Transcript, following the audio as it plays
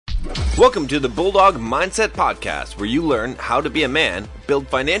Welcome to the Bulldog Mindset Podcast, where you learn how to be a man, build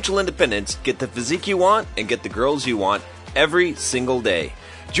financial independence, get the physique you want, and get the girls you want every single day.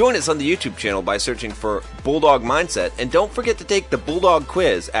 Join us on the YouTube channel by searching for Bulldog Mindset, and don't forget to take the Bulldog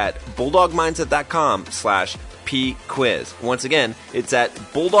Quiz at bulldogmindset.com/pquiz. Once again, it's at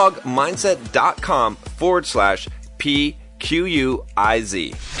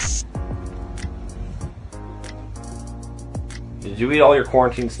bulldogmindset.com/pquiz. Did you eat all your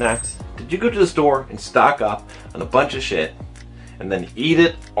quarantine snacks? Did you go to the store and stock up on a bunch of shit and then eat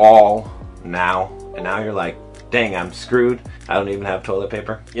it all now? And now you're like, dang, I'm screwed. I don't even have toilet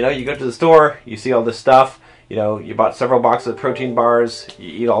paper. You know, you go to the store, you see all this stuff. You know, you bought several boxes of protein bars. You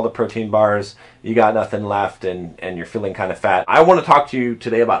eat all the protein bars. You got nothing left and you're feeling kind of fat. I want to talk to you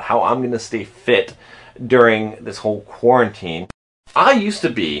today about how I'm going to stay fit during this whole quarantine. I used to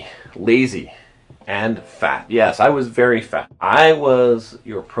be lazy and fat. Yes, I was very fat. I was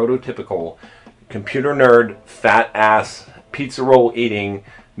your prototypical computer nerd, fat ass, pizza roll eating,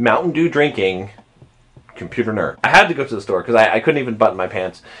 Mountain Dew drinking computer nerd. I had to go to the store because I couldn't even button my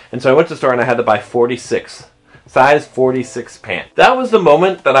pants. And so I went to the store and I had to buy size 46 pants. That was the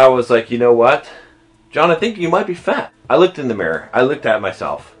moment that I was like, you know what? John, I think you might be fat. I looked in the mirror. I looked at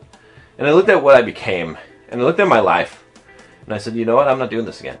myself. And I looked at what I became. And I looked at my life. And I said, you know what? I'm not doing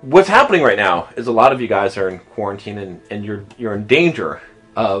this again. What's happening right now is a lot of you guys are in quarantine and you're in danger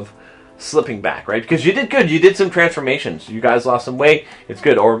of slipping back, right? Because you did good. You did some transformations. You guys lost some weight. It's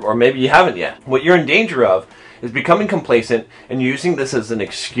good. Or maybe you haven't yet. What you're in danger of is becoming complacent and using this as an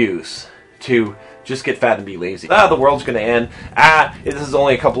excuse to just get fat and be lazy. The world's going to end. This is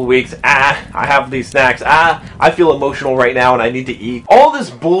only a couple of weeks. I have these snacks. I feel emotional right now and I need to eat. All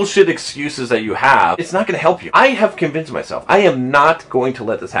this bullshit excuses that you have, it's not going to help you. I have convinced myself I am not going to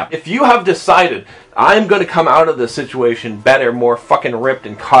let this happen. If you have decided I'm going to come out of this situation better, more fucking ripped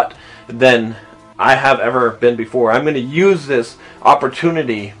and cut than I have ever been before, I'm going to use this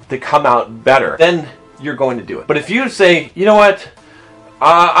opportunity to come out better, then you're going to do it. But if you say, you know what,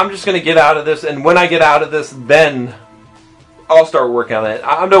 I'm just going to get out of this, and when I get out of this, then I'll start working on it.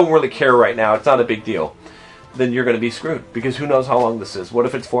 I don't really care right now. It's not a big deal. Then you're going to be screwed, because who knows how long this is. What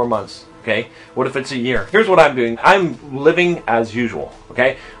if it's 4 months? Okay? What if it's a year? Here's what I'm doing. I'm living as usual.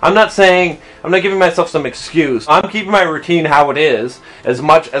 Okay? I'm not giving myself some excuse. I'm keeping my routine how it is as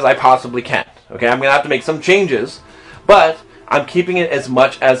much as I possibly can. Okay? I'm going to have to make some changes, but I'm keeping it as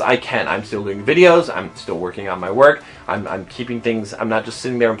much as I can. I'm still doing videos. I'm still working on my work. I'm keeping things. I'm not just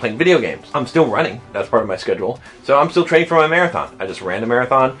sitting there and playing video games. I'm still running. That's part of my schedule. So I'm still training for my marathon. I just ran a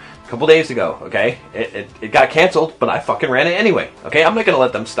marathon a couple days ago, okay? It got canceled, but I fucking ran it anyway, okay? I'm not going to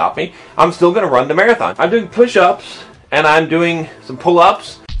let them stop me. I'm still going to run the marathon. I'm doing push-ups, and I'm doing some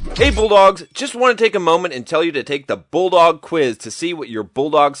pull-ups. Hey Bulldogs, just want to take a moment and tell you to take the Bulldog Quiz to see what your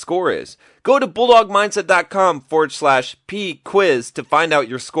Bulldog score is. Go to bulldogmindset.com/pquiz to find out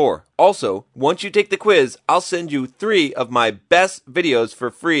your score. Also, once you take the quiz, I'll send you 3 of my best videos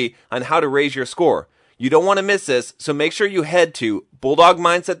for free on how to raise your score. You don't want to miss this, so make sure you head to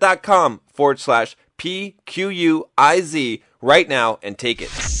bulldogmindset.com/pquiz right now and take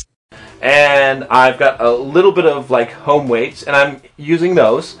it. And I've got a little bit of like home weights, and I'm using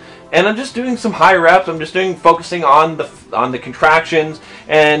those, and I'm just doing some high reps. I'm just focusing on the contractions,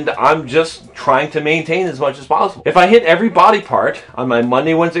 and I'm just trying to maintain as much as possible. If I hit every body part on my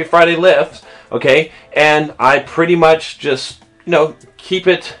Monday, Wednesday, Friday lifts, okay, and I pretty much just keep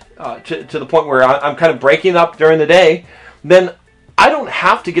it to the point where I'm kind of breaking up during the day, then I don't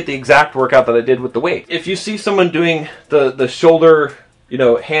have to get the exact workout that I did with the weight. If you see someone doing the shoulder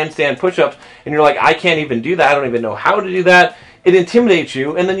handstand push-ups, and you're like, I can't even do that, I don't even know how to do that, it intimidates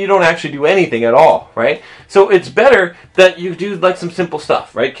you, and then you don't actually do anything at all, right? So it's better that you do like some simple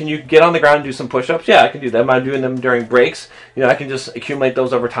stuff, right? Can you get on the ground and do some push-ups? Yeah, I can do them. I'm doing them during breaks. I can just accumulate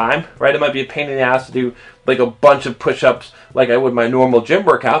those over time, right? It might be a pain in the ass to do like a bunch of push-ups like I would my normal gym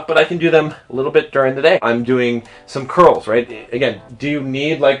workout, but I can do them a little bit during the day. I'm doing some curls, right? Again, do you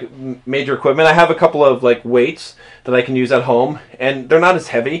need like major equipment? I have a couple of like weights that I can use at home, and they're not as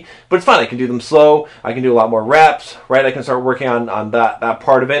heavy, but it's fine. I can do them slow. I can do a lot more reps, right? I can start working on that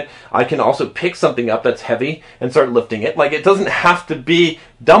part of it. I can also pick something up that's heavy and start lifting it. Like, it doesn't have to be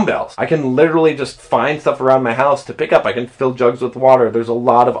dumbbells. I can literally just find stuff around my house to pick up. I can fill jugs with water. There's a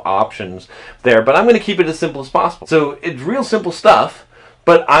lot of options there, but I'm going to keep it as simple as possible. So it's real simple stuff,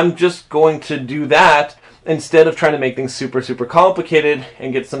 but I'm just going to do that instead of trying to make things super, super complicated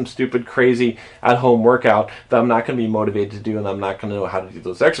and get some stupid, crazy at-home workout that I'm not going to be motivated to do and I'm not going to know how to do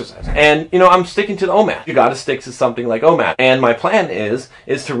those exercises. And, you know, I'm sticking to the OMAD. You got to stick to something like OMAD. And my plan is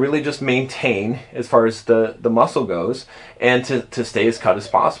to really just maintain as far as the muscle goes and to stay as cut as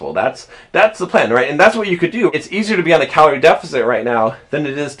possible. That's the plan, right? And that's what you could do. It's easier to be on a calorie deficit right now than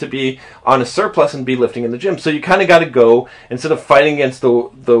it is to be on a surplus and be lifting in the gym. So you kind of got to go, instead of fighting against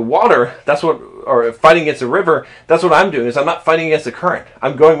the water, or fighting against the river, that's what I'm doing, is I'm not fighting against the current.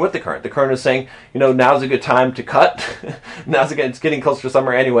 I'm going with the current. The current is saying, you know, now's a good time to cut. It's getting closer to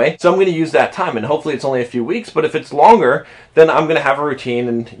summer anyway. So I'm going to use that time, and hopefully it's only a few weeks, but if it's longer, then I'm going to have a routine,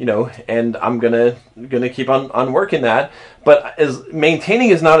 and, you know, and I'm going to keep on working that. But maintaining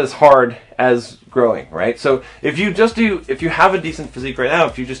is not as hard as growing, right? So if you have a decent physique right now,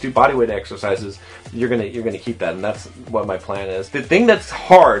 if you just do bodyweight exercises, you're gonna keep that, and that's what my plan is. The thing that's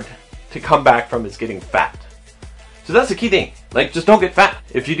hard to come back from is getting fat. So that's the key thing. Like, just don't get fat.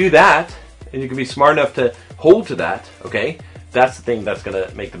 If you do that, and you can be smart enough to hold to that, okay, that's the thing that's gonna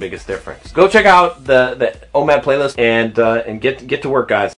make the biggest difference. Go check out the OMAD playlist and get to work, guys.